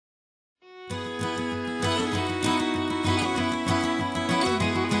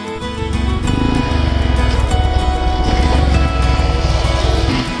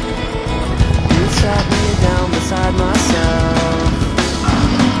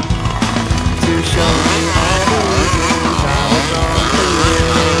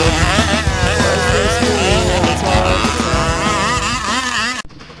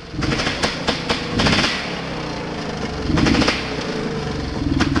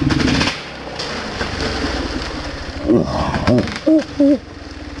The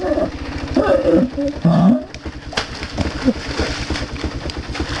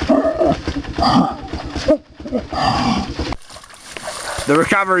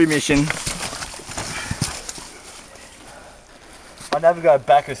recovery mission. I never go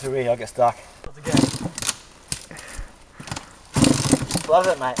backwards through here, I get stuck. Love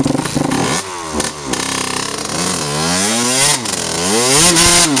it, mate.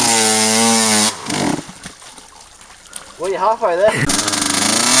 Well, you're halfway there.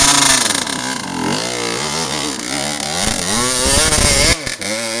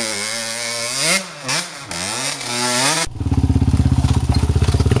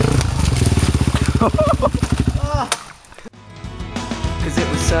 Cause it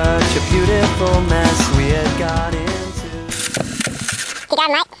was such a beautiful mess we had got into. You got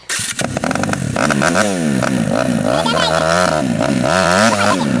him, mate.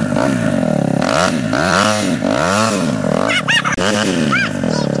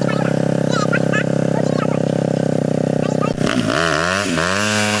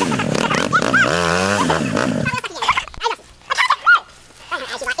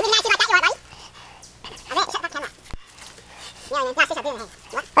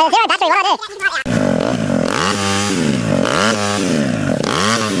 Okay.